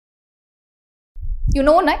You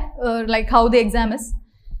know, like how the exam is.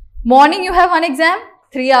 Morning you have one exam,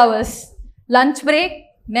 3 hours. Lunch break,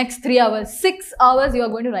 next 3 hours. 6 hours you are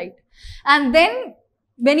going to write. And then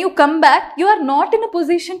when you come back, you are not in a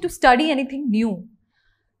position to study anything new.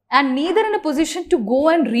 And neither in a position to go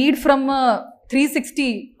and read from a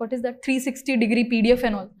 360, what is that, 360 degree PDF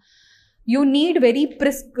and all. You need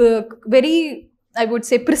very, I would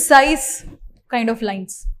say, precise kind of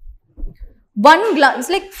lines. One glance,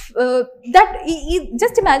 like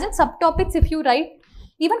just imagine subtopics. If you write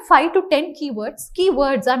even 5 to 10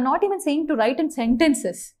 keywords are not even saying to write in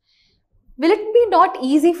sentences. Will it be not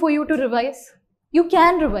easy for you to revise? You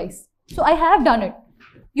can revise. So I have done it.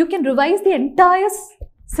 You can revise the entire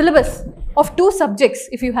syllabus of 2 subjects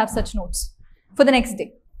if you have such notes for the next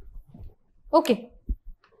day. Okay.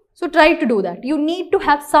 So try to do that. You need to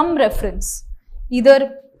have some reference,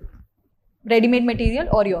 either ready-made material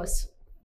or yours.